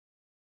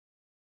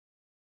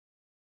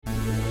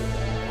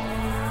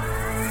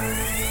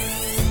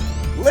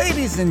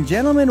Ladies and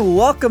gentlemen,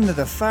 welcome to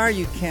The Fire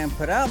You Can't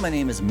Put Out. My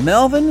name is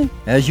Melvin.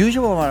 As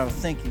usual, I want to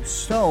thank you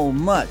so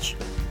much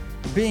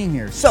for being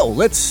here. So,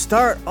 let's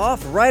start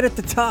off right at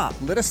the top.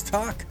 Let us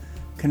talk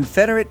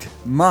Confederate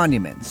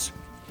monuments.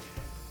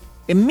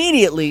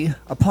 Immediately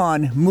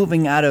upon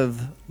moving out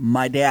of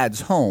my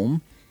dad's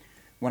home,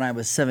 when I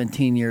was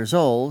 17 years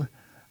old,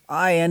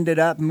 I ended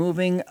up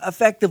moving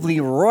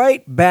effectively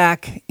right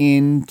back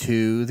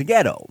into the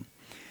ghetto.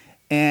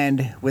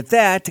 And with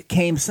that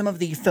came some of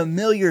the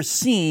familiar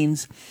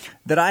scenes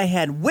that I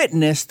had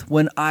witnessed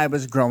when I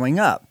was growing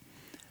up.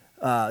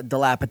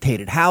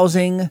 Dilapidated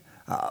housing,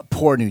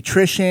 poor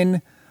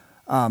nutrition,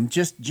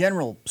 just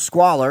general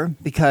squalor,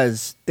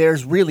 because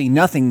there's really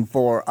nothing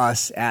for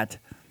us at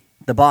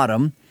the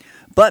bottom.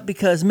 But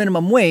because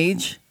minimum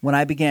wage, when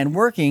I began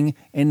working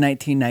in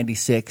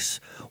 1996,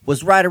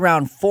 was right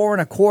around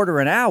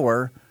 $4.25 an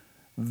hour,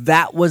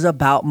 that was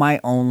about my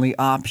only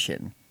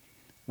option.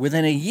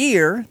 Within a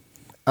year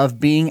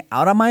of being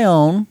out on my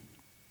own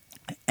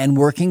and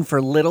working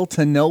for little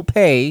to no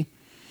pay,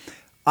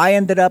 I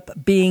ended up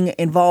being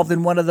involved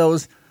in one of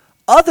those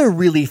other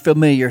really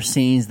familiar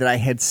scenes that I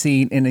had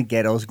seen in the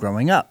ghettos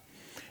growing up.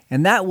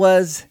 And that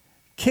was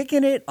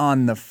kicking it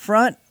on the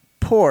front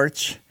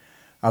porch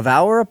of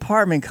our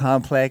apartment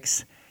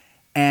complex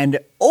and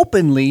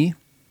openly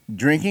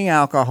drinking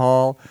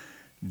alcohol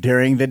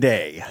during the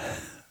day.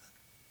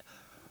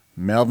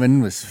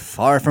 Melvin was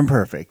far from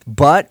perfect,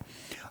 but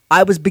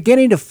I was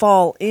beginning to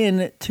fall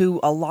into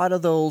a lot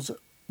of those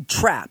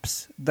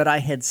traps that I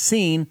had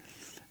seen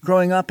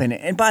growing up in it.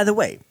 And by the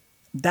way,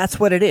 that's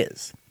what it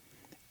is.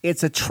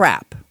 It's a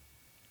trap.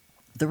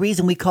 The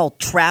reason we call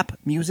trap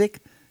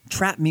music,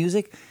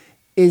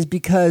 is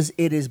because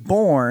it is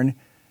born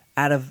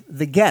out of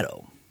the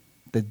ghetto,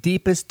 the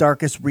deepest,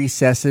 darkest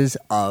recesses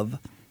of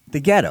the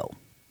ghetto.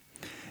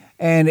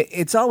 And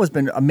it's always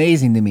been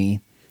amazing to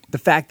me, the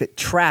fact that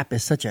trap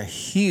is such a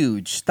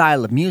huge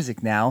style of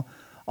music now.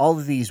 All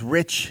of these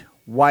rich,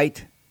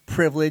 white,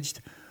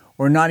 privileged,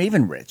 or not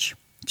even rich,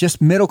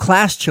 just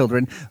middle-class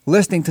children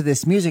listening to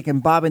this music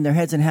and bobbing their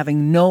heads and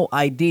having no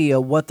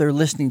idea what they're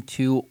listening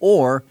to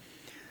or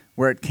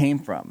where it came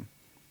from.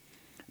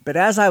 But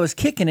as I was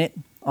kicking it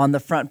on the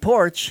front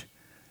porch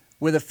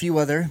with a few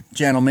other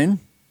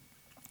gentlemen,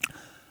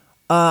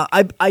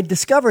 I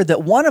discovered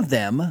that one of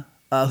them,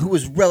 who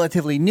was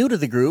relatively new to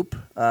the group,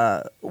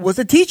 was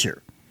a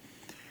teacher.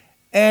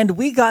 And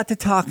we got to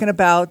talking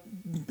about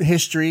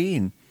history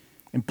and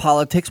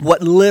politics,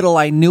 what little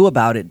I knew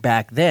about it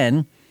back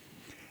then.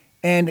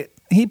 And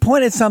he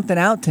pointed something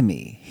out to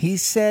me. He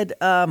said,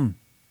 and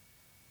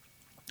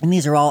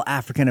these are all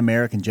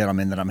African-American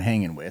gentlemen that I'm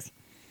hanging with.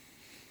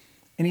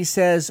 And he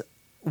says,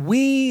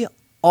 we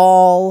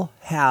all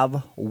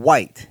have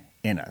white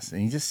in us.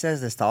 And he just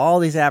says this to all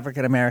these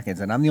African-Americans,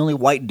 and I'm the only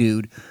white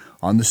dude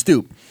on the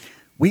stoop.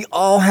 We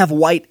all have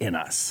white in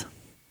us.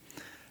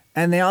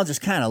 And they all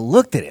just kind of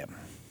looked at him.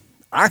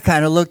 I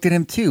kind of looked at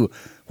him too.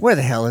 Where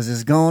the hell is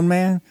this going,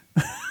 man?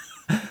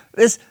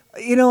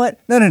 You know what?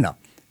 No.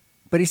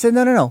 But he said,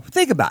 no.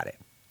 Think about it.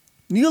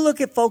 You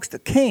look at folks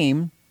that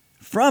came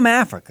from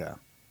Africa.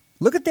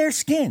 Look at their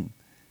skin.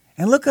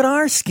 And look at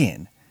our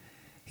skin.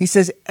 He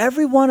says,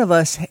 every one of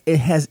us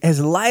has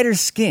lighter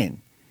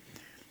skin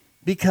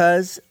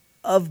because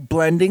of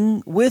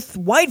blending with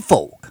white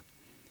folk.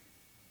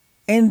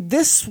 And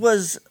this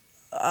was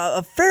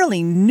a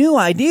fairly new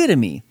idea to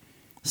me.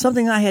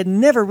 Something I had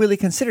never really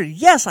considered.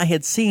 Yes, I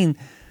had seen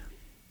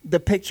the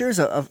pictures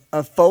of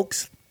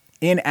folks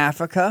in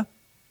Africa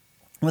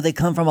where they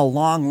come from a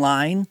long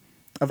line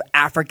of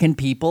African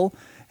people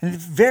and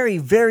very,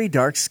 very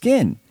dark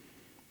skin.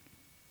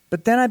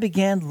 But then I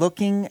began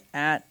looking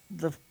at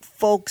the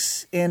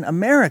folks in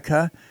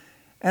America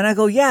and I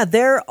go, yeah,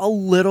 they're a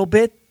little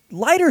bit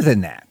lighter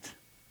than that.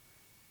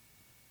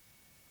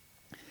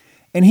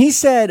 And he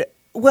said,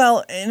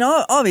 well, and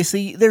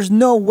obviously there's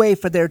no way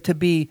for there to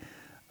be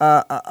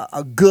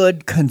a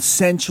good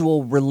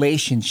consensual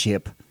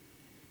relationship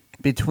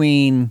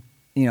between,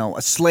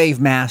 a slave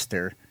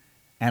master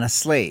and a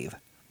slave.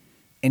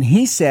 And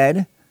he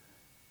said,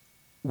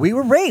 we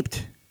were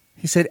raped.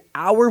 He said,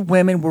 our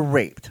women were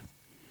raped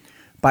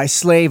by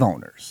slave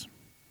owners.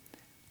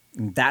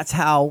 And that's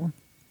how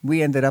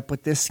we ended up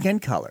with this skin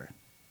color.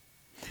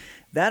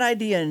 That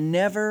idea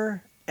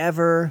never,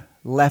 ever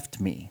left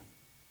me.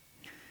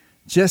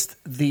 Just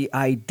the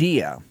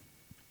idea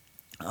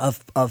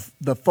of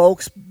the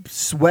folks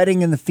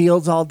sweating in the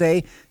fields all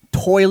day,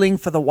 toiling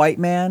for the white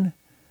man,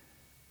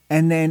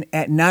 and then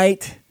at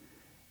night,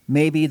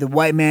 maybe the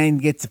white man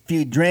gets a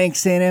few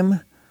drinks in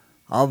him.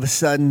 All of a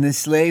sudden, the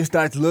slave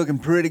starts looking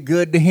pretty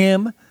good to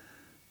him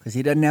because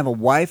he doesn't have a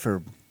wife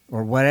or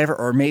whatever,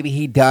 or maybe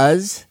he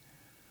does.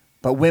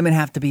 But women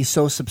have to be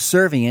so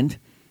subservient.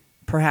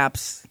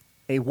 Perhaps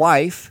a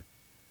wife,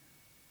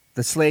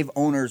 the slave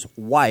owner's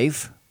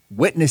wife,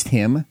 witnessed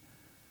him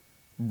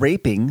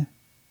raping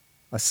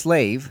a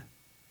slave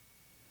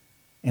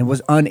and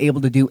was unable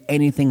to do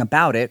anything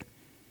about it,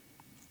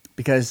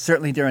 because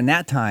certainly during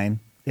that time,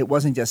 it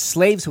wasn't just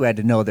slaves who had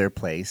to know their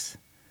place.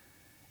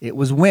 It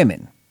was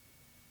women.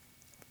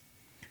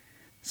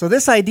 So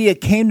this idea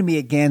came to me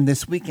again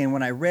this weekend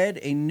when I read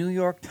a New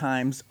York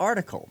Times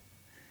article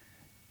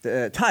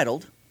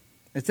titled,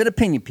 it's an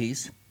opinion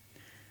piece,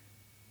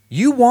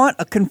 "You Want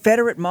a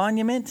Confederate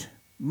Monument?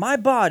 My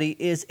Body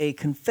is a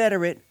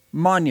Confederate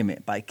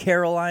Monument" by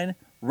Caroline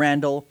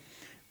Randall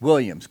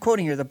Williams.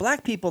 Quoting here, "The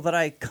black people that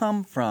I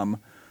come from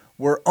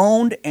were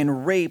owned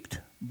and raped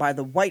by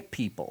the white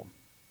people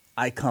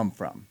I come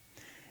from.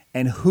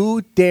 And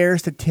who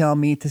dares to tell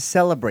me to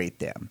celebrate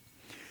them?"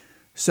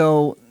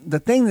 So the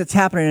thing that's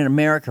happening in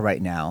America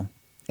right now,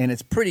 and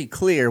it's pretty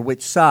clear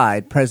which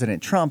side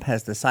President Trump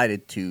has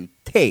decided to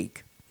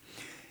take,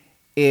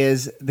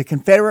 is the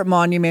Confederate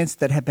monuments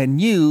that have been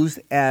used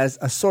as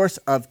a source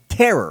of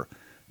terror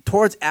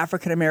towards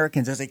African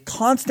Americans as a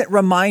constant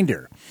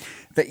reminder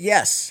that,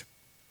 yes,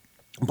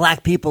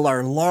 black people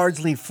are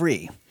largely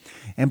free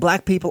and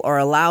black people are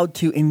allowed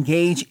to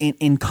engage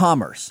in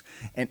commerce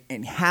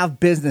and have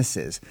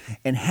businesses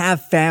and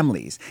have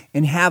families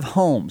and have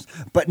homes.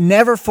 But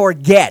never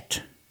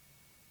forget,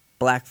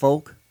 black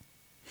folk,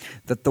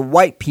 that the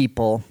white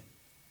people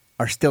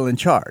are still in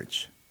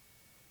charge.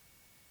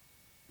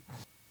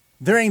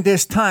 During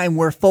this time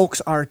where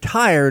folks are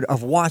tired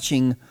of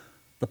watching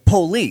the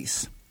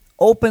police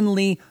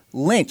openly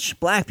lynch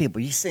black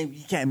people. You say,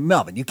 you can't,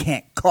 Melvin, you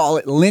can't call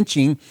it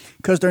lynching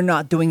because they're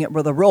not doing it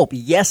with a rope.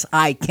 Yes,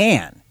 I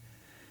can.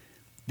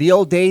 The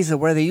old days of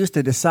where they used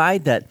to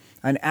decide that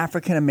an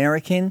African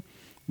American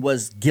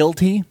was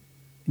guilty,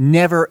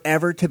 never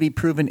ever to be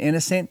proven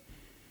innocent,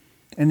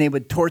 and they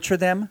would torture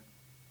them,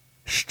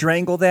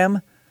 strangle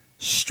them,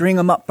 string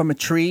them up from a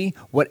tree,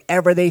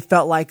 whatever they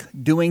felt like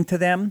doing to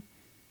them.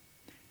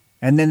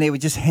 And then they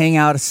would just hang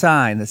out a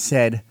sign that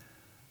said,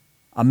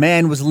 "A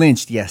man was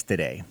lynched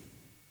yesterday."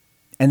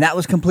 And that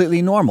was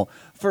completely normal.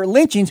 For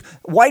lynchings,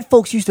 white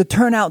folks used to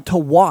turn out to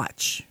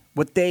watch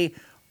what they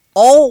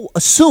all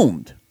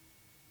assumed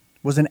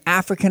was an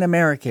African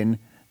American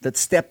that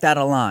stepped out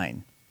of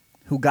line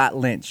who got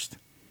lynched.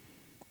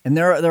 And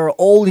there are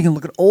old, you can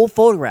look at old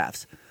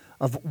photographs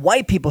of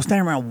white people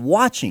standing around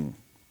watching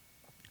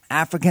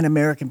African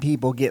American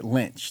people get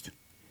lynched.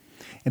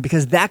 And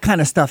because that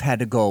kind of stuff had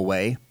to go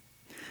away,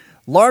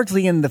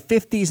 largely in the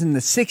 50s and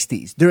the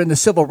 60s, during the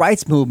civil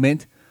rights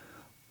movement,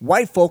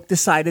 white folk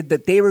decided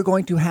that they were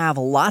going to have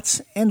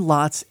lots and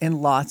lots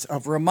and lots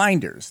of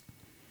reminders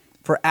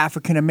for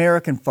African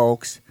American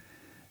folks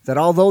that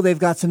although they've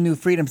got some new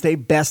freedoms, they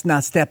best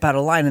not step out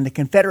of line. And the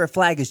Confederate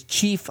flag is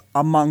chief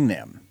among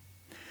them.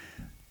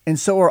 And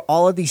so are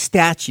all of these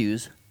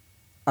statues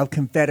of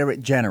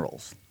Confederate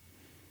generals.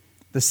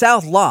 The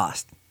South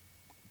lost,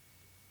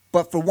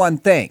 but for one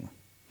thing,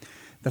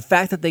 the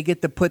fact that they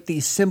get to put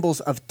these symbols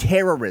of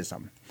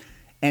terrorism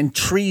and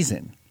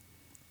treason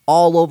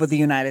all over the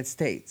United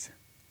States.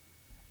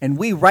 And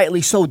we,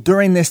 rightly so,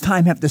 during this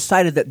time have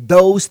decided that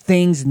those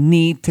things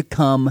need to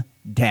come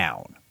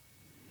down.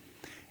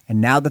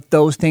 And now that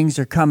those things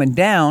are coming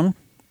down,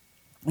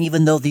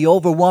 even though the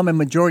overwhelming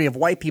majority of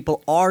white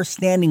people are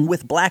standing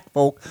with black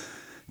folk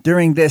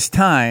during this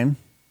time,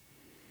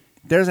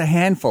 there's a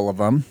handful of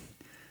them,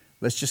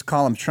 let's just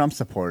call them Trump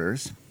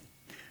supporters,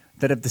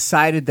 that have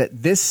decided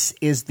that this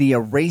is the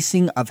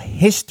erasing of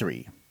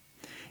history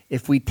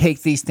if we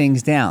take these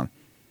things down,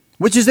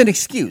 which is an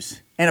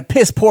excuse, and a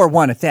piss poor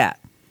one at that,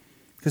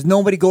 because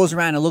nobody goes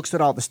around and looks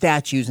at all the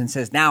statues and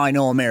says, now I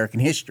know American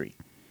history.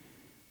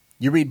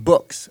 You read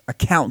books,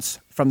 accounts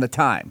from the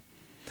time,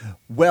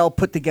 well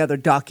put together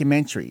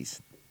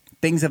documentaries,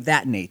 things of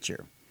that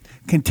nature,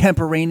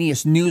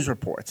 contemporaneous news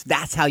reports.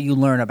 That's how you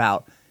learn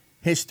about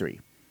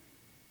history,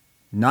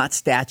 not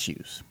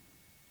statues.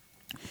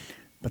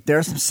 But there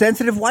are some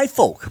sensitive white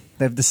folk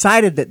that have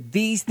decided that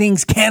these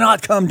things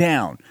cannot come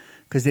down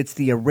because it's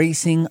the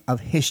erasing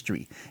of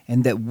history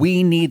and that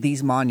we need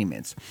these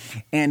monuments.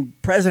 And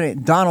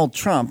President Donald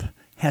Trump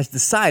has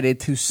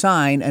decided to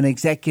sign an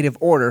executive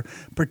order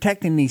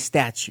protecting these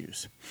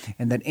statues,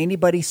 and that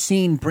anybody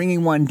seen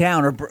bringing one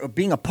down or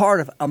being a part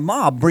of a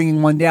mob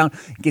bringing one down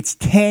gets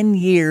 10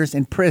 years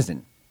in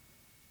prison.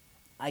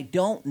 I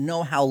don't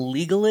know how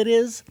legal it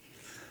is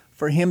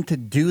for him to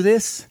do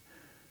this,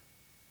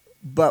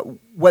 but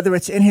whether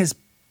it's in his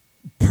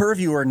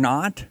purview or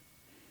not,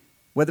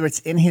 whether it's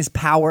in his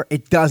power,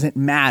 it doesn't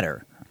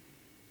matter.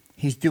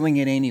 He's doing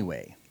it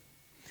anyway.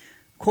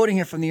 Quoting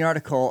here from the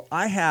article,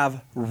 "I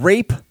have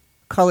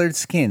rape-colored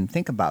skin."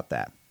 Think about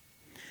that.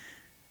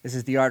 This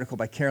is the article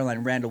by Caroline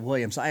Randall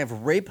Williams. "I have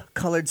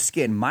rape-colored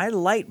skin. My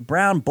light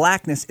brown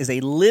blackness is a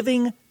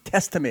living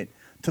testament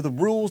to the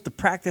rules, the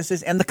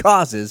practices, and the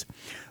causes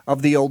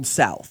of the Old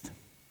South.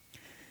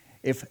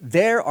 If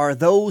there are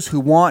those who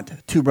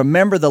want to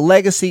remember the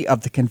legacy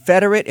of the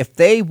Confederate, if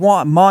they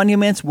want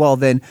monuments, well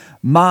then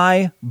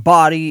my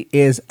body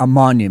is a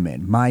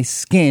monument. My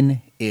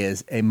skin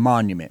is a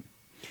monument."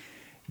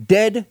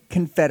 Dead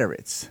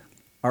Confederates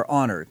are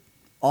honored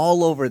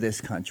all over this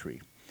country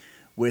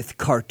with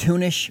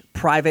cartoonish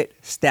private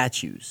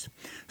statues,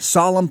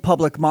 solemn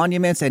public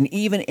monuments, and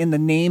even in the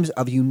names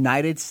of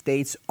United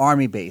States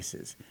Army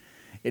bases.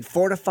 It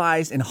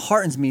fortifies and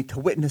heartens me to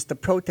witness the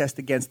protest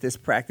against this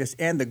practice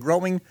and the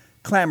growing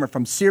clamor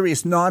from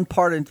serious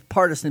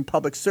non-partisan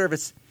public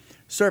servants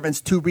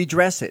to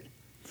redress it.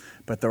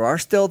 But there are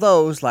still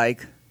those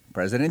like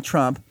President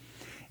Trump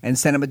and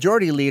Senate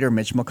Majority Leader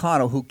Mitch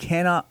McConnell who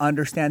cannot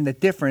understand the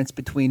difference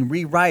between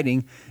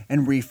rewriting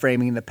and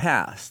reframing the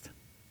past.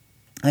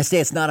 I say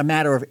it's not a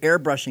matter of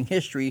airbrushing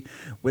history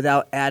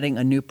without adding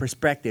a new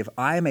perspective.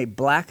 I am a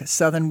black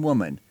Southern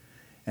woman,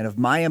 and of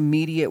my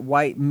immediate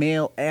white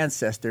male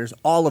ancestors,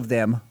 all of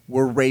them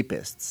were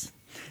rapists.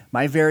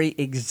 My very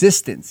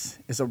existence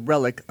is a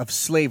relic of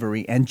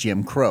slavery and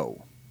Jim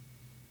Crow.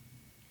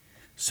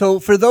 So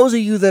for those of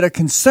you that are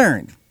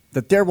concerned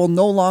that there will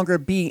no longer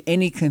be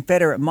any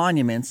Confederate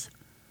monuments,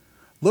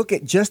 look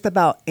at just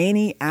about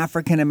any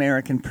African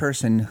American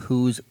person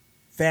whose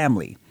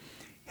family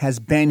has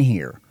been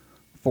here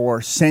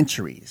for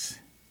centuries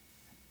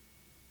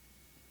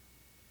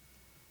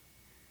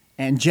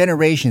and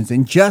generations,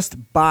 and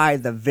just by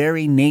the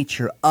very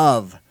nature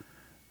of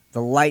the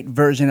light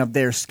version of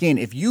their skin.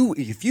 If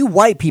you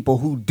white people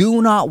who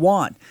do not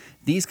want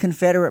these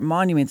Confederate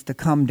monuments to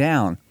come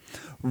down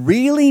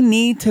really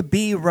need to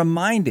be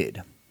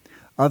reminded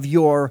of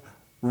your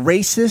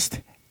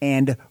racist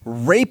and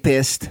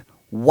rapist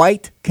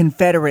white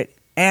Confederate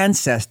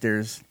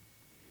ancestors,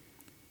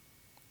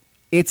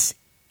 it's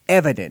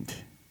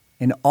evident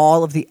in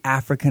all of the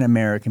African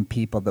American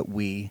people that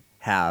we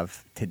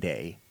have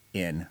today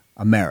in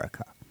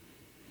America.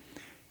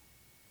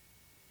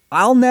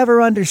 I'll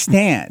never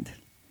understand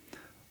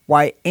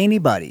why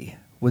anybody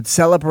would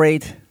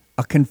celebrate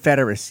a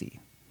Confederacy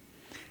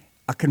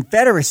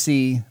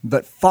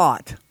that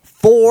fought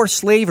for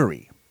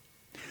slavery.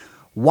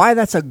 Why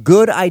that's a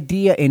good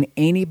idea in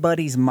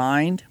anybody's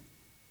mind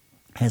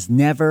has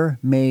never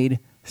made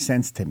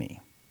sense to me.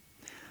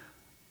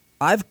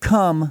 I've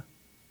come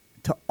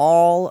to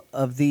all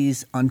of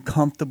these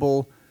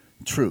uncomfortable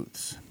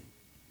truths,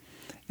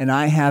 and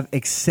I have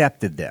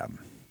accepted them.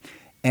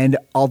 And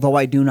although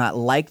I do not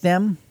like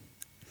them,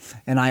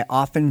 and I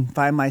often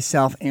find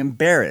myself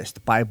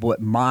embarrassed by what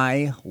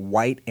my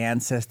white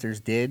ancestors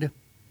did,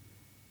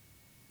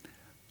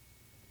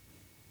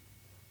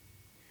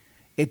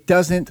 it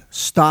doesn't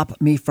stop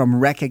me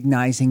from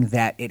recognizing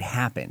that it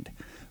happened.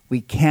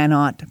 We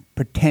cannot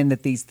pretend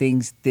that these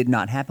things did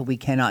not happen. We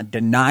cannot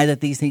deny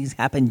that these things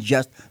happened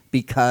just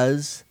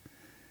because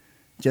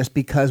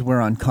we're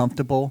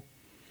uncomfortable.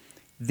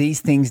 These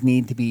things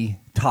need to be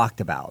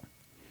talked about.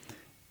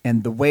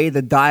 And the way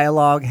the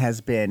dialogue has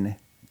been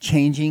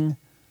changing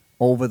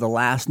over the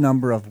last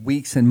number of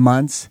weeks and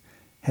months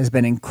has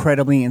been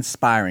incredibly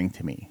inspiring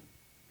to me.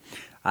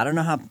 I don't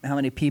know how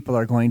many people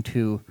are going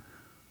to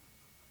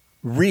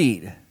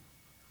read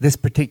this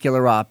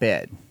particular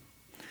op-ed.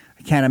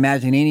 I can't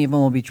imagine any of them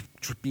will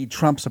be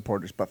Trump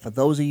supporters, but for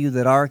those of you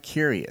that are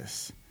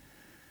curious,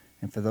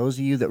 and for those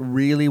of you that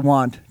really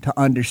want to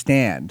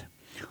understand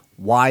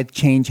why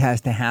change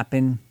has to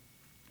happen,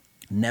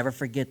 never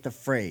forget the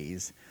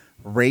phrase,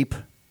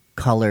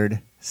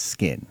 rape-colored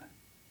skin.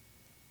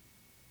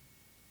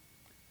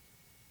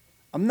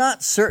 I'm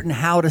not certain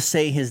how to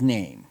say his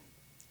name.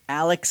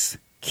 Alex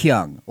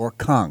Keung, or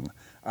Keung.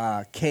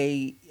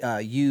 K-U-E-N-G.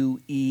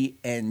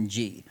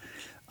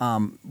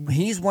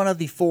 He's one of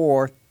the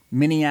 4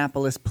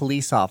 Minneapolis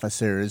police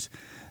officers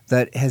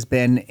that has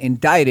been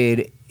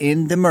indicted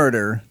in the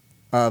murder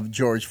of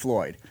George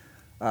Floyd.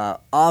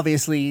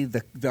 Obviously,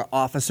 the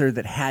officer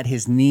that had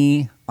his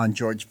knee on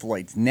George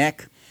Floyd's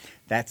neck,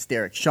 that's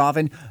Derek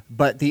Chauvin.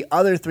 But the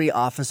other 3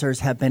 officers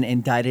have been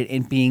indicted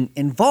in being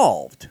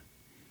involved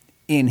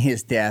in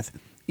his death,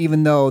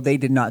 even though they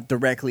did not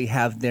directly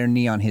have their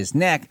knee on his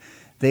neck.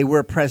 They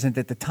were present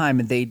at the time,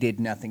 and they did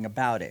nothing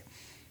about it.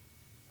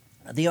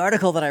 The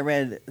article that I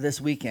read this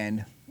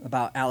weekend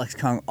about Alex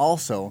Keung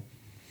also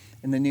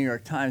in the New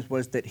York Times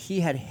was that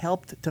he had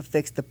helped to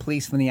fix the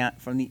police from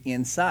the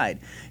inside.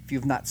 If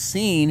you've not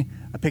seen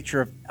a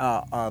picture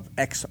of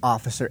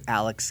ex-officer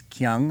Alex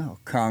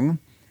Keung,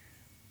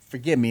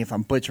 forgive me if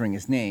I'm butchering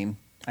his name.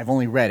 I've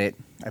only read it.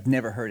 I've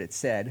never heard it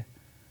said.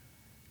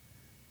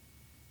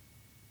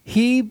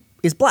 He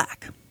is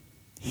black.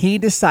 He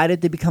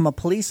decided to become a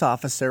police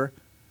officer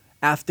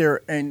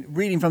after, and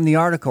reading from the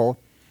article,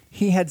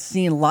 he had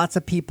seen lots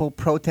of people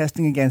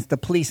protesting against the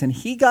police, and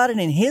he got it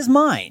in his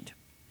mind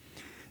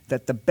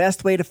that the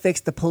best way to fix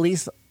the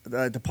police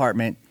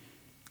department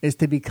is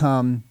to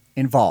become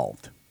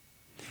involved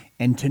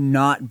and to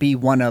not be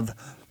one of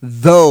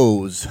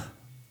those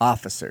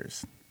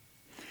officers.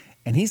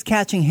 And he's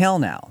catching hell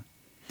now.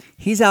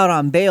 He's out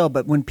on bail,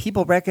 but when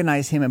people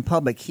recognize him in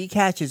public, he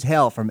catches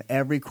hell from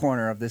every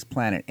corner of this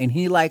planet, and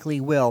he likely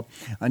will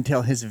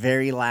until his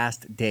very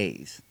last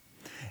days.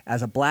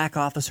 As a black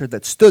officer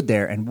that stood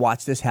there and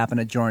watched this happen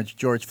to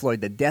George Floyd,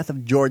 the death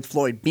of George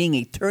Floyd being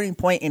a turning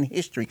point in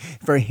history,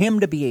 for him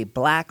to be a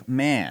black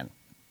man,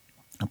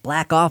 a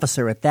black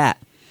officer at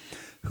that,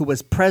 who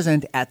was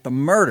present at the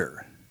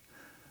murder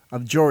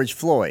of George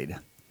Floyd,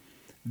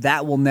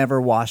 that will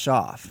never wash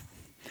off.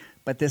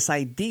 But this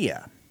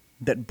idea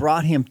that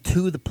brought him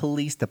to the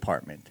police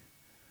department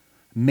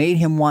made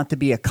him want to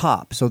be a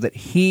cop so that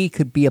he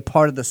could be a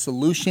part of the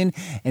solution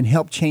and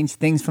help change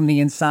things from the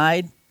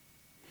inside.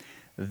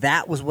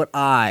 That was what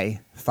I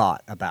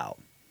thought about.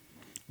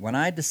 When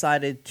I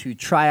decided to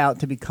try out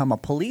to become a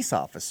police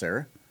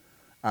officer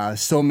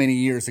so many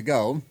years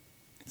ago,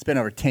 it's been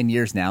over 10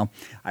 years now.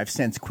 I've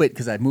since quit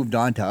because I've moved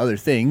on to other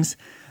things.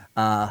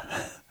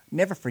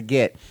 Never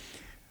forget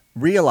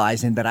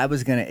realizing that I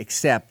was going to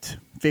accept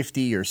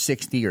 $50,000 or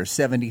 $60,000 or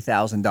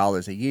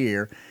 $70,000 a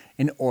year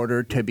in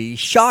order to be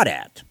shot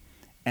at.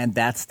 And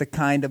that's the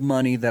kind of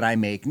money that I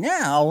make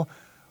now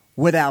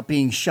without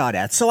being shot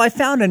at. So I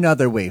found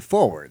another way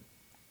forward.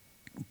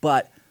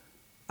 But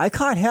I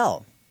caught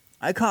hell.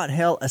 I caught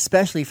hell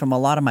especially from a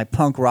lot of my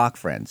punk rock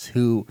friends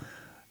who,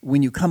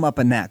 when you come up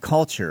in that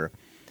culture,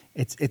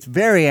 it's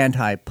very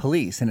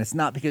anti-police. And it's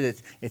not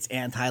because it's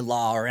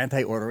anti-law or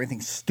anti-order or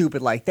anything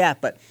stupid like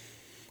that. But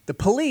the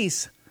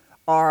police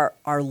are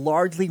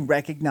largely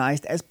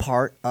recognized as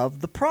part of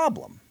the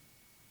problem.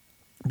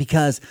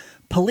 Because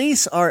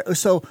police are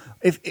so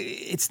if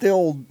it's the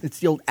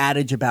old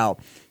adage about,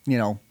 you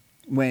know,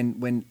 when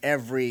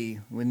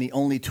the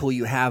only tool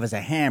you have is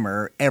a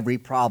hammer, every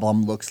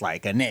problem looks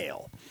like a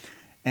nail.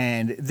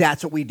 And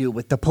that's what we do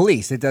with the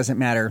police. It doesn't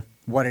matter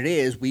what it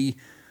is, we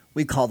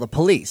call the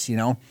police, you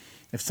know.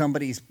 If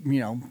somebody's, you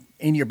know,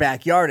 in your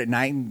backyard at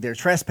night and they're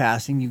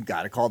trespassing, you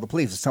got to call the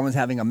police. If someone's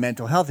having a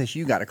mental health issue,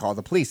 you got to call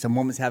the police. Some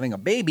woman's having a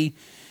baby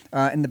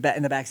in the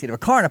backseat of a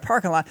car in a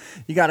parking lot,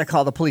 you got to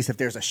call the police. If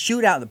there's a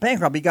shootout in the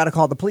bank robbery, you got to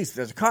call the police. If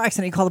there's a car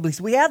accident, you call the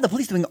police. We have the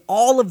police doing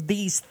all of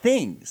these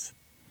things,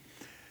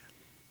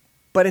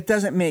 but it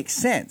doesn't make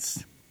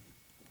sense,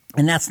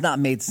 and that's not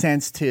made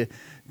sense to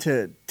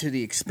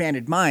the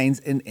expanded minds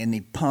in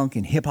the punk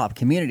and hip hop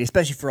community,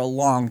 especially for a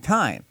long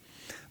time.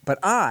 But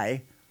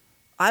I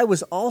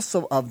was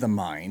also of the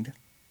mind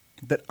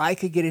that I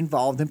could get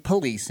involved in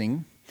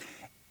policing,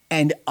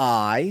 and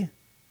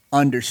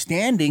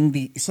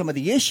understanding some of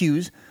the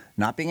issues,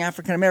 not being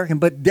African American,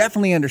 but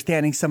definitely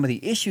understanding some of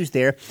the issues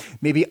there,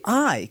 maybe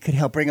I could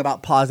help bring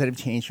about positive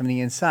change from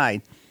the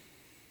inside.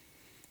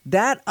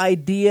 That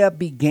idea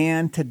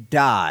began to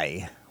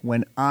die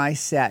when I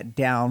sat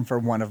down for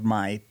one of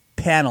my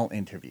panel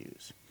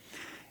interviews.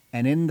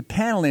 And in the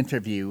panel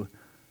interview,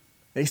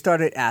 they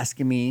started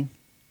asking me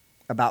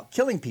about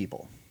killing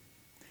people.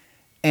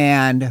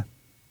 And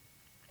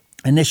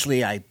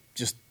initially, I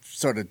just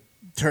sort of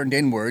turned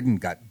inward and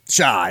got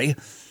shy,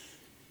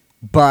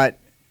 but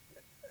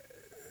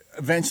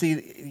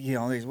eventually, you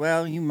know,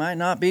 well, you might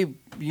not be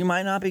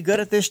good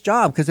at this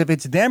job, because if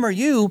it's them or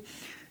you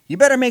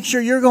better make sure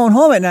you're going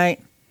home at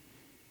night.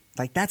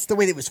 Like, that's the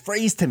way that was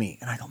phrased to me,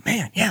 and I go,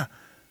 man, yeah,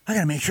 I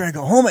gotta make sure I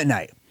go home at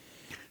night.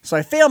 So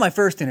I fail my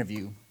first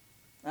interview,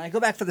 and I go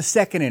back for the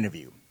second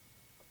interview.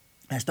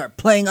 I start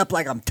playing up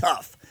like I'm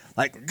tough.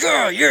 Like,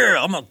 yeah,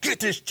 I'm going to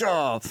get this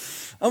job.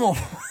 I'm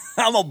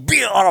gonna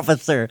be an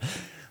officer.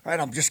 Right,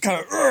 I'm just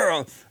kind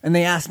of, and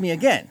they asked me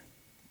again,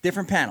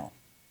 different panel.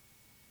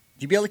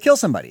 Would you be able to kill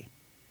somebody?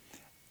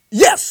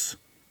 Yes.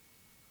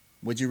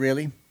 Would you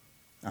really?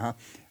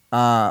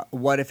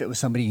 What if it was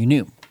somebody you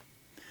knew?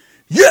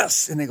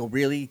 Yes. And they go,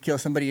 really? Kill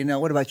somebody you know?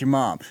 What about your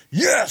mom?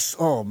 Yes.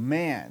 Oh,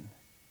 man.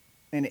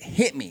 And it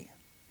hit me.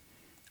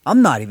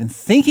 I'm not even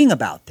thinking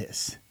about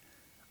this.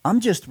 I'm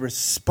just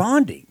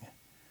responding.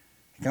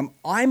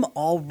 I'm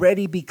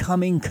already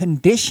becoming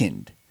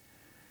conditioned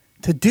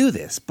to do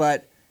this.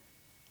 But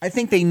I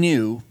think they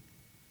knew,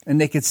 and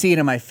they could see it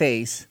in my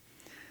face,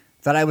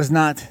 that I was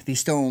not the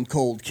stone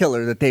cold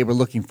killer that they were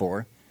looking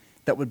for,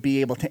 that would be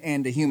able to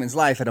end a human's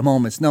life at a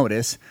moment's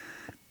notice.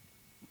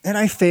 And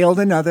I failed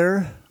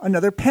another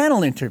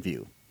panel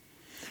interview.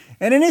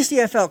 And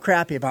initially I felt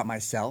crappy about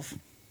myself.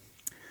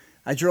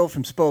 I drove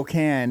from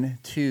Spokane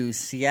to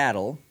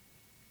Seattle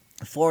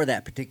for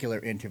that particular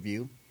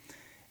interview,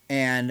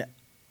 and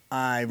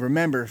I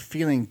remember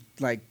feeling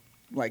like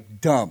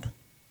dumb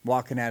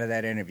walking out of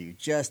that interview.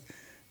 Just,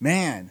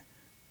 man,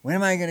 when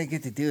am I going to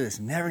get to do this?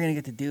 I'm never going to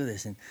get to do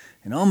this. And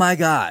oh my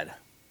God,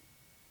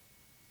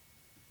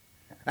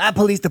 that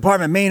police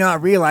department may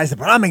not realize it,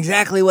 but I'm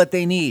exactly what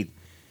they need.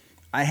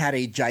 I had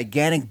a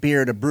gigantic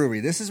beer at a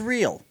brewery. This is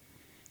real.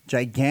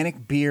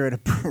 Gigantic beer at a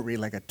brewery,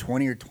 like a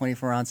 20 or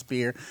 24 ounce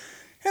beer.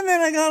 And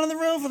then I got on the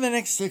road for the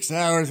next 6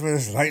 hours with a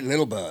slight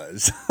little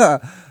buzz.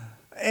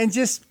 And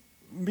just,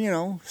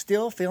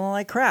 still feeling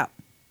like crap.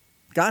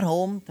 Got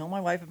home, told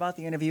my wife about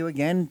the interview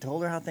again,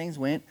 told her how things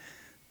went,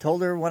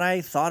 told her what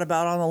I thought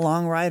about on the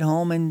long ride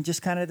home, and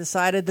just kind of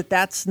decided that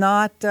that's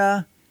not,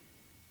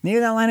 maybe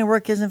that line of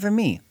work isn't for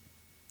me.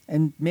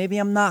 And maybe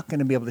I'm not going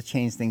to be able to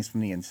change things from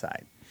the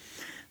inside.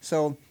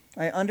 So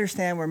I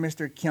understand where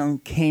Mr.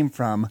 Keung came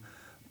from,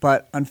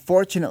 but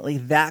unfortunately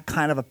that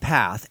kind of a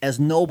path, as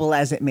noble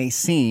as it may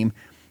seem,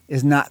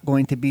 is not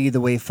going to be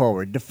the way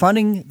forward.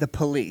 Defunding the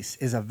police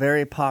is a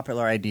very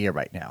popular idea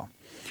right now.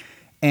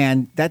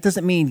 And that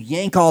doesn't mean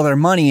yank all their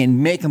money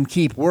and make them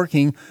keep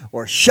working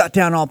or shut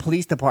down all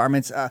police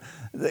departments.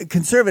 The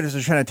conservatives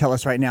are trying to tell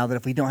us right now that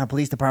if we don't have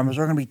police departments,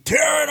 we're going to be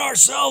tearing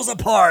ourselves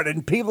apart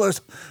and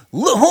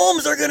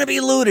homes are going to be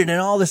looted and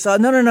all this.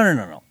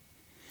 No.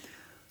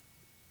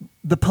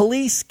 The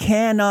police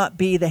cannot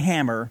be the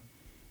hammer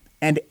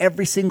and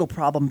every single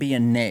problem be a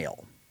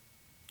nail.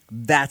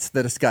 That's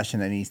the discussion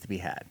that needs to be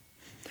had.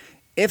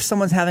 If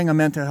someone's having a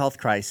mental health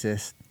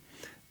crisis,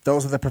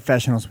 those are the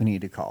professionals we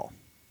need to call.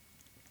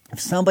 If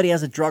somebody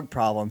has a drug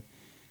problem,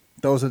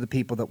 those are the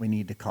people that we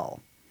need to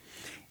call.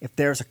 If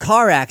there's a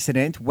car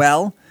accident,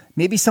 well,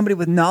 maybe somebody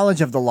with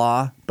knowledge of the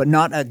law, but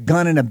not a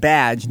gun and a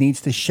badge, needs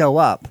to show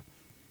up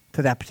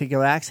to that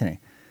particular accident.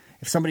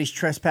 If somebody's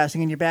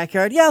trespassing in your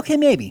backyard, yeah, okay,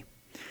 maybe.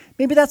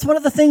 Maybe that's one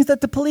of the things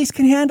that the police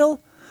can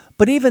handle.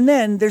 But even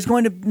then, there's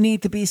going to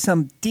need to be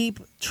some deep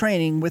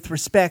training with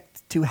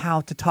respect to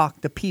how to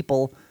talk to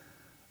people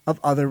of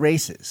other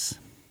races.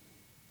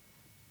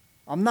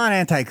 I'm not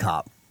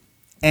anti-cop,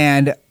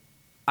 and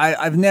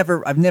I've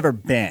never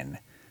been.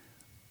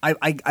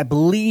 I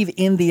believe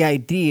in the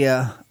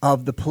idea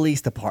of the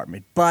police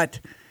department, but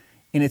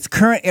in its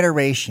current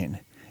iteration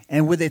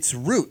and with its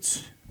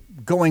roots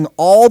going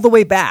all the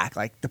way back,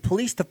 like the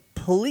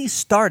police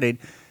started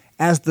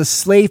as the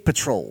slave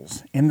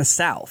patrols in the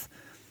South,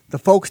 the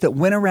folks that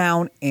went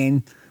around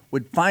and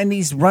would find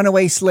these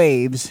runaway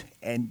slaves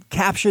and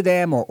capture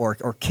them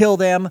or kill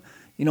them,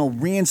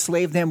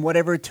 re-enslave them,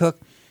 whatever it took.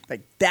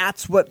 Like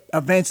that's what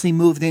eventually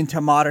moved into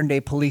modern day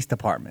police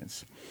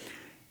departments.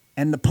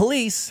 And the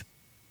police,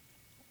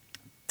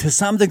 to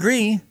some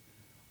degree,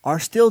 are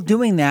still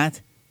doing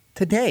that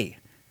today,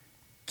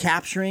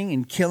 capturing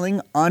and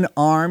killing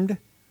unarmed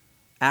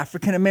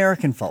African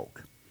American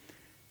folk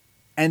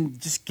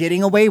and just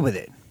getting away with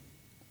it,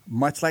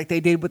 much like they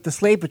did with the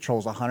slave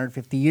patrols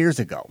 150 years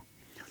ago.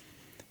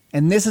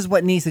 And this is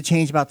what needs to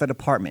change about the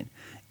department.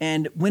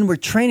 And when we're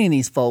training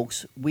these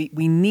folks, we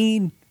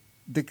need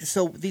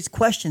so these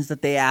questions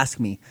that they ask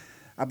me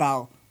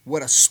about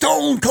what a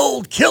stone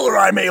cold killer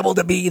I'm able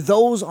to be,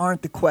 those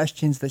aren't the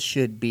questions that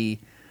should be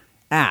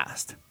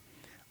asked,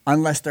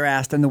 unless they're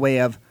asked in the way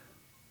of,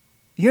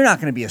 you're not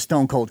going to be a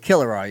stone cold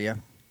killer, are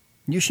you?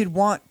 You should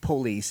want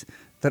police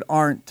that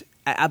aren't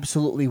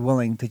absolutely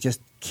willing to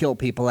just kill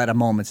people at a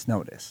moment's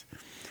notice.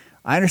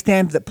 I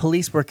understand that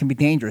police work can be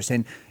dangerous,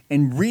 and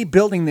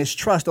rebuilding this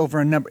trust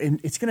over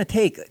it's going to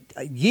take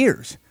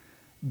years,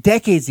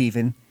 decades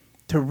even,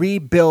 to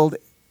rebuild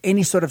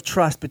any sort of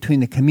trust between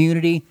the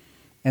community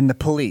and the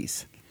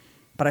police.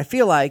 But I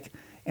feel like,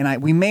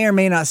 and we may or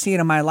may not see it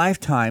in my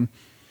lifetime,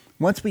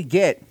 once we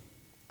get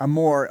a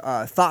more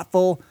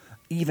thoughtful,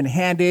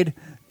 even-handed,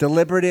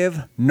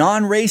 deliberative,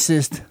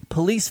 non-racist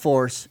police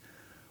force,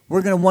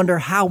 we're going to wonder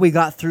how we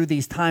got through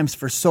these times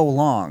for so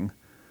long,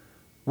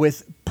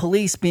 with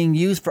police being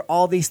used for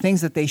all these things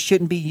that they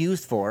shouldn't be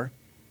used for.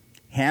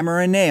 Hammer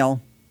and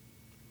nail.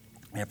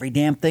 Every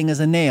damn thing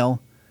is a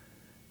nail.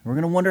 We're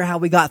going to wonder how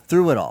we got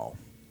through it all.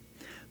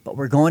 But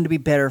we're going to be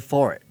better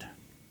for it.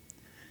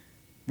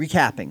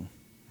 Recapping.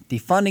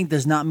 Defunding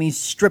does not mean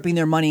stripping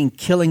their money and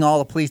killing all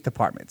the police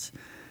departments.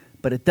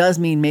 But it does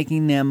mean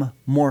making them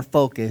more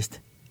focused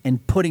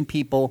and putting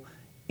people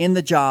in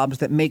the jobs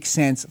that make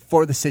sense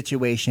for the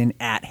situation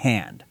at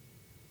hand.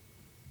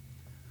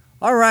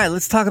 All right,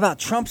 let's talk about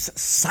Trump's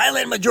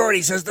silent majority.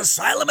 He says the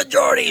silent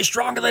majority is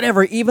stronger than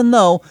ever, even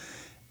though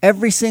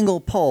every single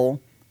poll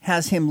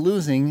has him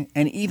losing,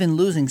 and even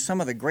losing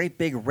some of the great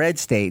big red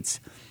states.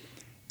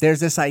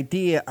 There's this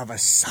idea of a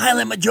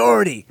silent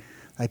majority,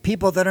 like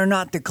people that are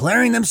not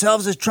declaring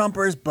themselves as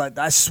Trumpers, but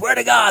I swear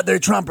to God they're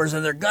Trumpers,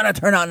 and they're going to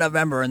turn out in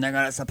November, and they're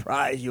going to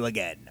surprise you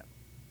again.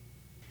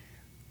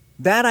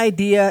 That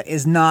idea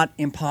is not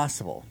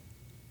impossible,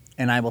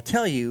 and I will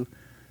tell you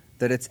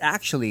that it's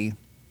actually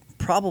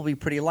probably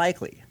pretty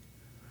likely.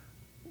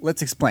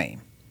 Let's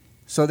explain.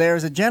 So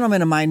there's a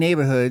gentleman in my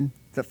neighborhood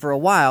that for a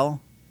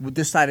while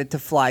decided to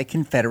fly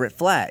Confederate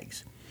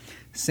flags.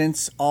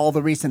 Since all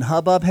the recent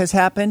hubbub has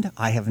happened,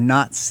 I have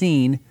not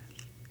seen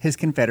his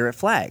Confederate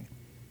flag.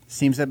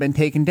 Seems to have been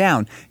taken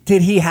down.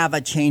 Did he have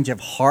a change of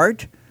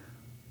heart?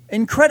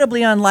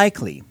 Incredibly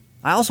unlikely.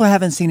 I also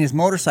haven't seen his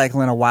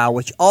motorcycle in a while,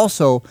 which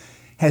also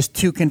has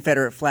 2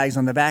 Confederate flags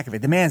on the back of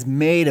it. The man's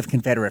made of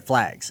Confederate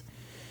flags.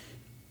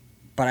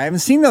 But I haven't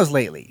seen those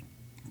lately.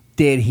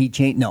 Did he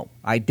change? No,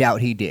 I doubt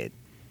he did.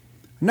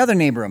 Another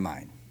neighbor of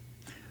mine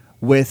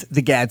with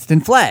the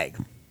Gadsden flag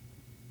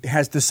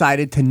has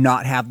decided to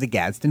not have the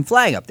Gadsden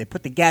flag up. They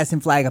put the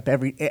Gadsden flag up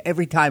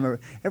every time or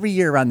every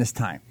year around this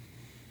time.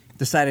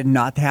 Decided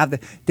not to have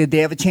Did they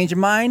have a change of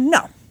mind?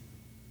 No.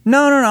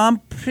 No. I'm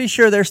pretty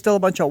sure there's still a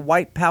bunch of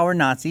white power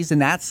Nazis,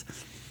 and that's.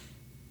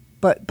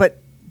 But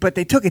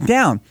they took it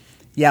down.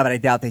 Yeah, but I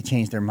doubt they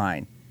changed their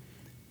mind.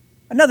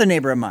 Another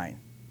neighbor of mine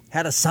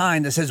had a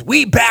sign that says,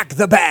 "We back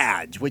the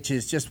badge," which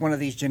is just one of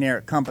these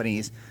generic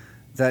companies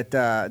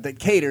that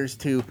caters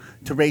to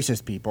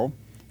racist people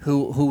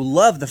who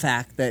love the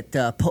fact that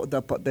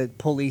the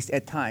police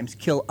at times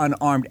kill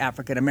unarmed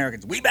African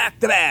Americans. We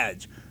back the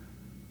badge.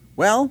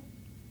 Well,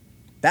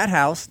 that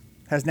house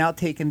has now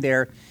taken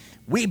their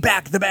 "We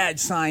back the badge"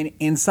 sign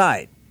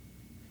inside.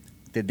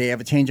 Did they have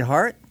a change of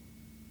heart?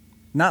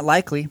 Not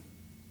likely.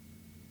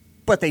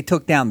 But they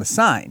took down the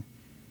sign.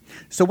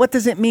 So what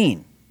does it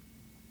mean?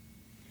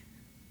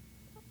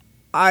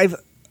 I've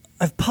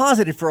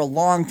posited for a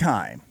long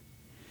time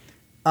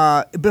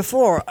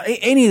before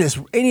any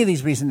of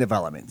these recent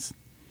developments,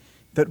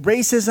 that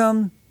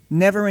racism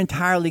never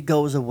entirely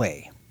goes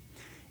away.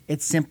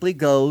 It simply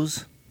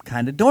goes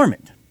kind of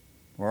dormant,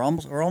 or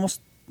almost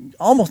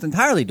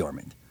entirely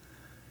dormant,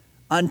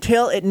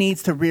 until it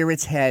needs to rear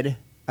its head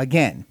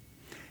again,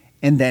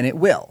 and then it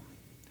will.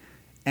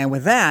 And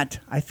with that,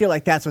 I feel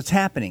like that's what's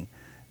happening.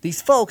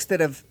 These folks that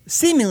have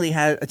seemingly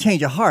had a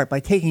change of heart by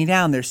taking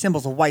down their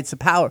symbols of white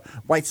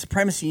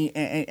supremacy,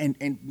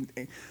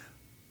 and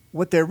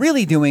what they're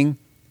really doing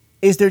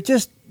is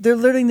they're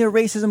letting their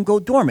racism go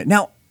dormant.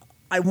 Now,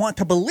 I want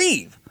to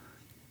believe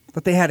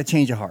that they had a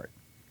change of heart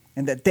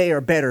and that they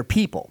are better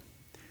people.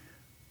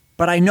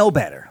 But I know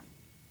better,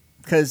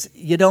 because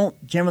you don't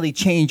generally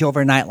change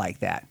overnight like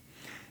that.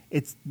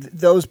 It's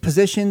those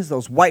positions,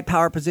 those white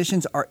power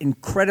positions, are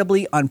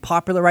incredibly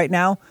unpopular right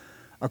now,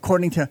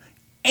 according to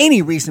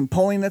any recent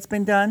polling that's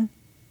been done.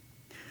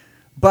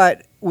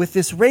 But with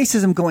this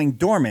racism going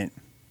dormant,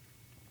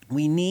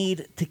 we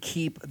need to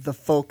keep the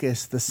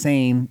focus the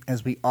same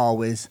as we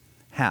always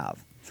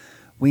have.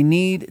 We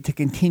need to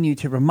continue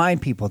to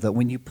remind people that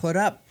when you put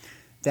up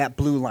that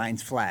Blue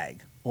Lines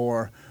flag,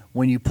 or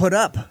when you put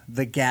up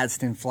the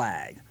Gadsden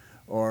flag,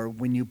 or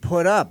when you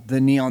put up the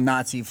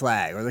neo-Nazi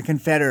flag or the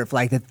Confederate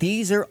flag, that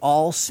these are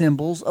all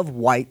symbols of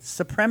white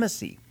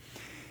supremacy.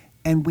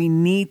 And we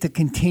need to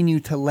continue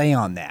to lay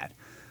on that.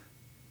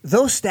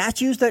 Those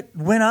statues that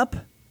went up,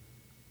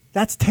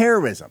 that's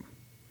terrorism.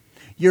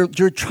 You're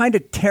trying to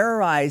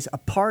terrorize a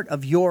part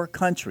of your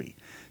country,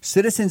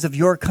 citizens of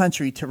your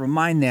country, to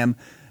remind them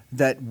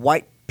that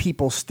white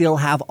people still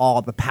have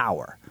all the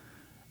power.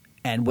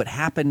 And what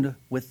happened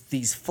with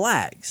these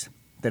flags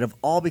that have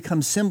all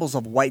become symbols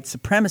of white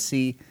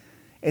supremacy,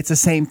 it's the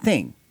same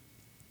thing.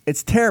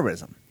 It's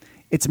terrorism.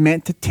 It's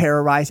meant to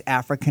terrorize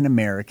African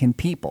American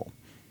people.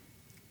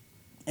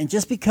 And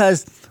just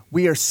because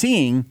we are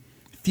seeing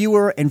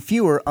fewer and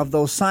fewer of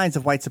those signs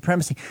of white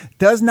supremacy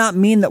does not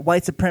mean that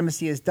white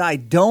supremacy has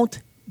died. Don't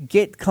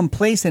get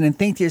complacent and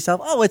think to yourself,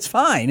 oh, it's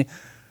fine.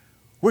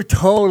 We're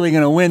totally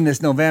going to win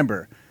this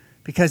November.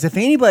 Because if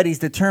anybody's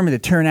determined to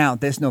turn out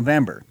this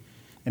November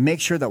and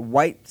make sure that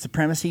white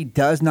supremacy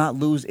does not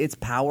lose its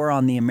power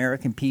on the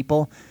American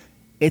people,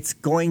 it's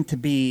going to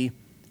be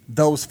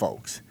those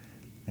folks.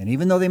 And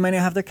even though they might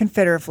not have their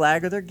Confederate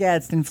flag or their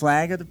Gadsden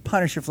flag or the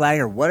Punisher flag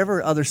or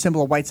whatever other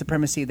symbol of white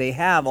supremacy they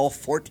have,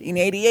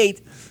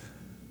 1488,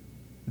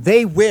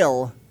 they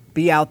will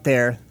be out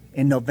there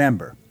in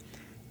November.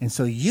 And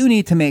so you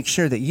need to make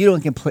sure that you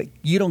don't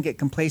get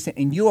complacent,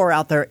 and you are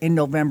out there in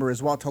November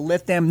as well to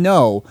let them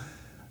know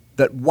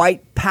that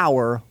white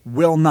power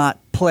will not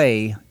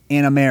play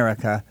in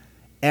America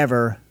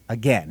ever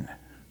again.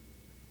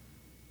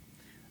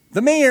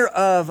 The mayor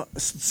of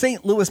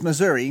St. Louis,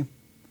 Missouri,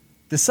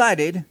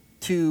 decided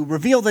to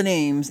reveal the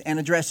names and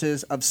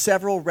addresses of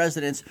several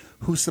residents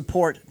who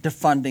support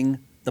defunding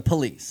the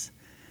police.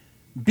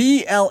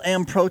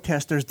 BLM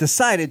protesters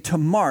decided to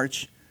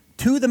march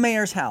to the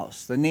mayor's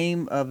house. The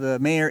name of the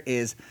mayor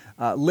is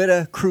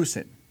Lyda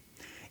Krewson,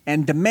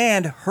 and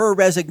demand her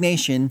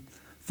resignation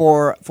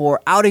for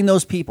outing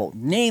those people.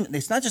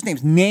 It's not just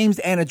names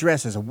and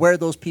addresses of where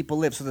those people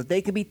live, so that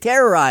they could be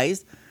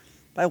terrorized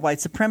by white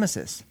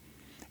supremacists.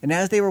 And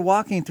as they were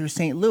walking through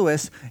St.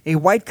 Louis, a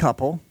white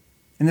couple,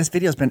 and this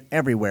video's been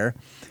everywhere,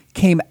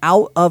 came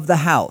out of the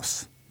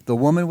house. The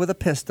woman with a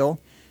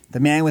pistol, the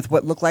man with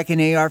what looked like an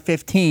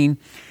AR-15,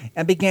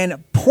 and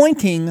began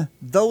pointing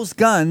those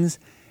guns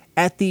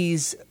at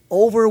these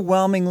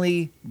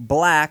overwhelmingly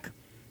black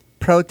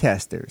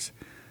protesters.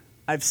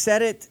 I've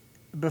said it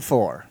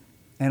before,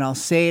 and I'll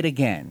say it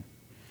again.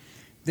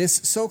 This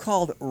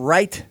so-called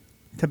right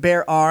to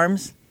bear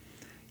arms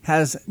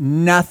has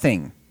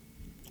nothing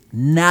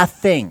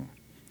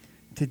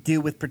to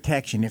do with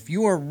protection. If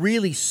you are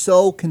really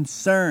so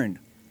concerned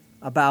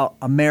about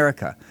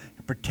America,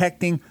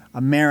 protecting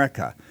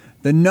America,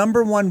 the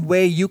number one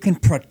way you can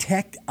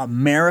protect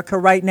America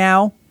right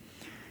now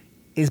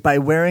is by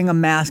wearing a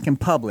mask in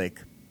public,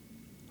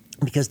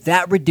 because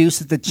that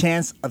reduces the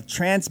chance of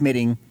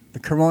transmitting the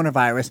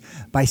coronavirus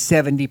by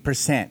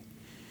 70%.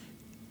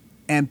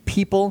 And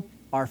people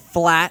are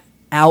flat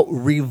out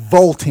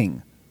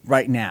revolting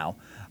right now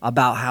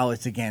about how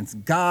it's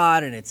against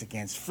God and it's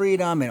against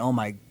freedom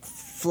and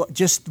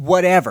just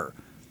whatever.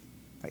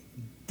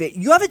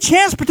 You have a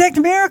chance to protect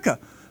America.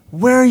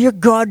 Wear your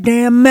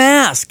goddamn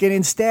mask. And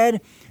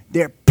instead,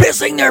 they're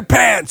pissing their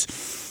pants.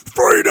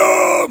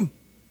 Freedom!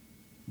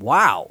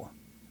 Wow.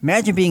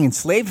 Imagine being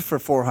enslaved for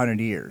 400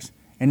 years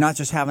and not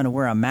just having to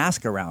wear a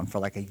mask around for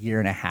like a year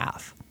and a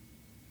half.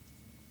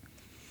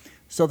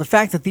 So the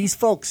fact that these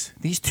folks,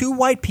 these two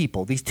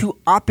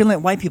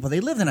opulent white people, they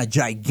lived in a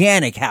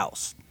gigantic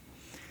house,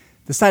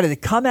 decided to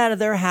come out of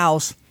their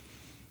house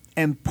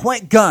and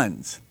point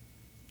guns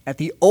at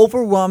the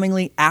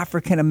overwhelmingly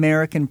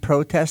African-American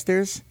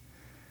protesters,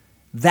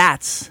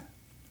 that's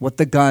what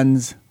the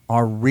guns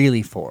are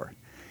really for.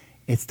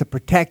 It's to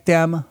protect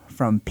them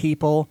from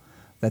people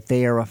that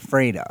they are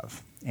afraid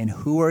of. And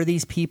who are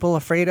these people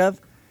afraid of?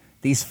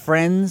 These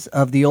friends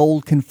of the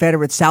old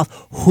Confederate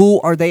South.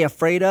 Who are they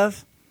afraid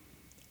of?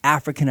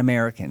 African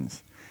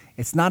Americans.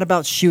 It's not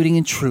about shooting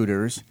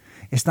intruders.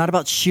 It's not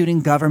about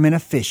shooting government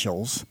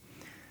officials.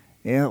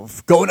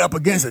 Going up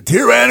against a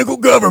tyrannical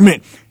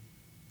government.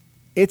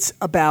 It's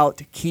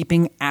about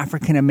keeping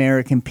African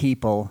American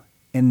people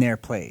in their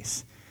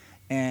place.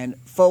 And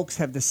folks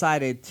have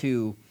decided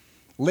to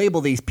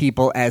label these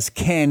people as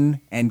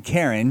Ken and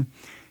Karen.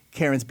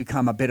 Karen's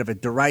become a bit of a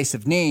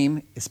derisive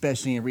name,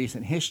 especially in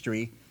recent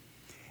history.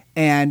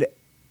 And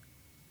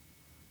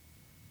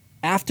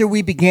after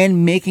we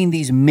began making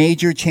these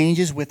major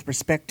changes with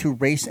respect to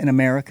race in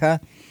America,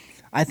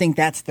 I think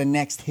that's the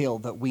next hill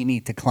that we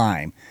need to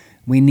climb.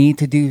 We need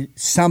to do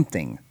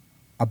something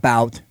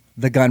about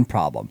the gun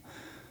problem.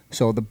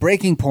 So the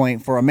breaking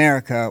point for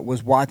America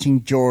was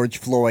watching George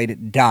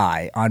Floyd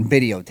die on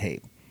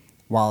videotape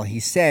while he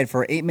said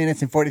for 8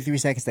 minutes and 43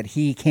 seconds that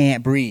he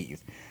can't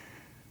breathe.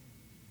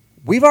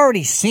 We've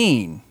already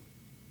seen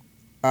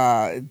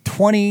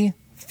 20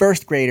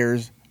 first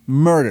graders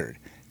murdered,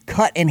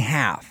 cut in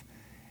half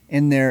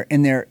in their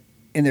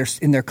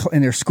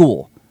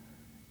school,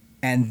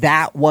 and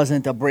that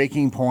wasn't a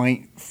breaking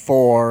point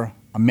for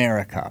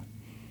America.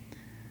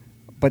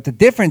 But the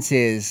difference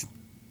is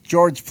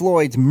George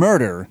Floyd's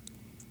murder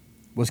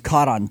was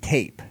caught on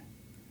tape.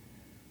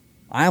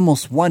 I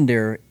almost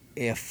wonder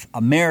if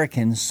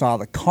Americans saw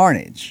the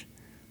carnage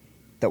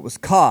that was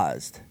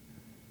caused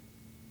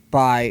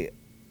by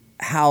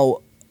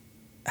how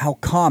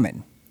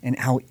common and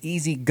how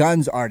easy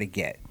guns are to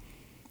get.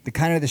 The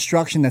kind of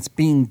destruction that's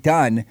being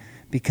done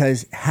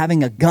because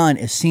having a gun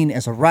is seen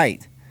as a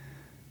right.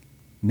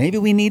 Maybe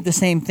we need the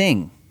same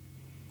thing.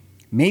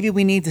 Maybe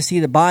we need to see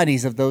the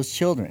bodies of those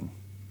children.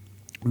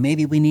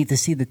 Maybe we need to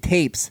see the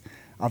tapes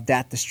of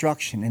that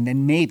destruction. And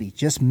then maybe,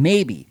 just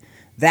maybe,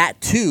 that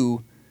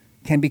too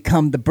can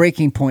become the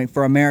breaking point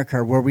for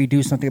America where we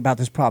do something about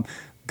this problem.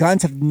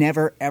 Guns have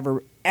never,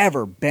 ever,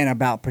 ever been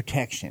about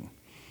protection.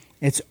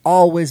 It's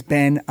always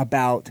been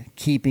about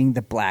keeping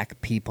the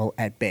black people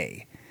at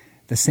bay.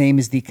 The same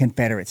as the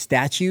Confederate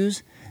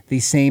statues, the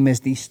same as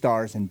the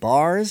stars and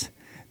bars,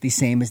 the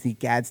same as the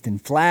Gadsden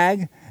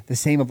flag, the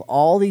same of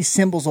all these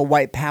symbols of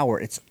white power.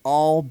 It's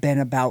all been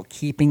about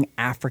keeping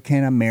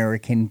African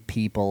American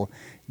people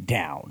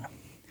down.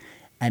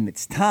 And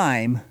it's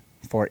time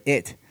for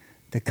it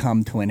to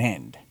come to an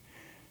end.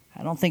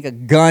 I don't think a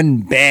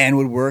gun ban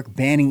would work.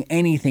 Banning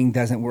anything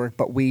doesn't work.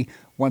 But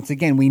once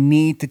again, we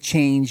need to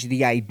change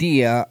the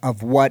idea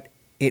of what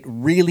it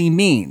really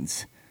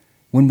means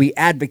when we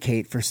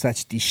advocate for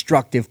such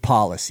destructive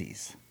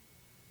policies.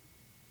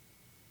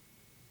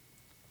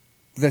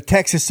 The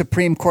Texas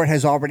Supreme Court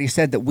has already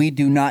said that we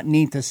do not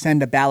need to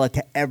send a ballot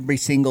to every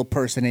single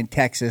person in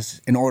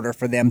Texas in order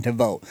for them to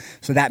vote.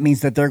 So that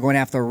means that they're going to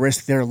have to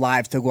risk their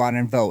lives to go out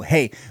and vote.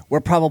 Hey, we're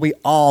probably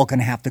all going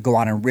to have to go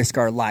out and risk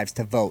our lives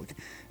to vote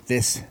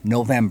this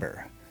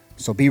November.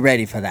 So be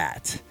ready for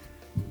that.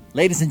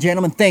 Ladies and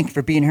gentlemen, thank you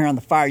for being here on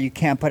The Fire You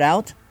Can't Put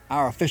Out.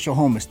 Our official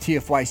home is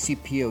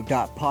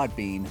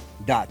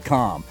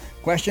tfycpo.podbean.com.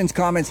 Questions,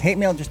 comments, hate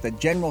mail, just a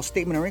general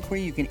statement or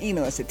inquiry, you can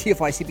email us at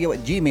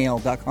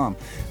tfycpo@gmail.com.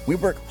 We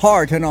work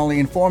hard to not only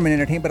inform and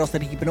entertain, but also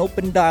to keep an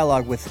open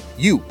dialogue with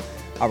you,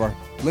 our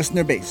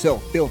listener base. So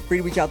feel free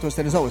to reach out to us.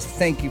 And as always,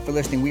 thank you for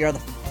listening. We are the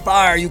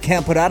fire you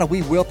can't put out, and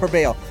we will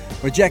prevail.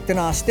 Rejecting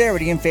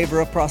austerity in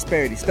favor of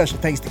prosperity. Special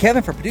thanks to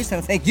Kevin for producing,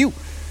 and thank you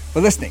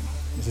for listening.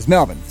 This is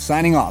Melvin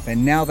signing off.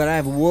 And now that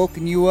I've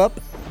woken you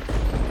up,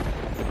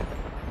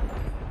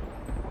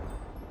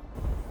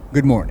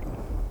 good morning.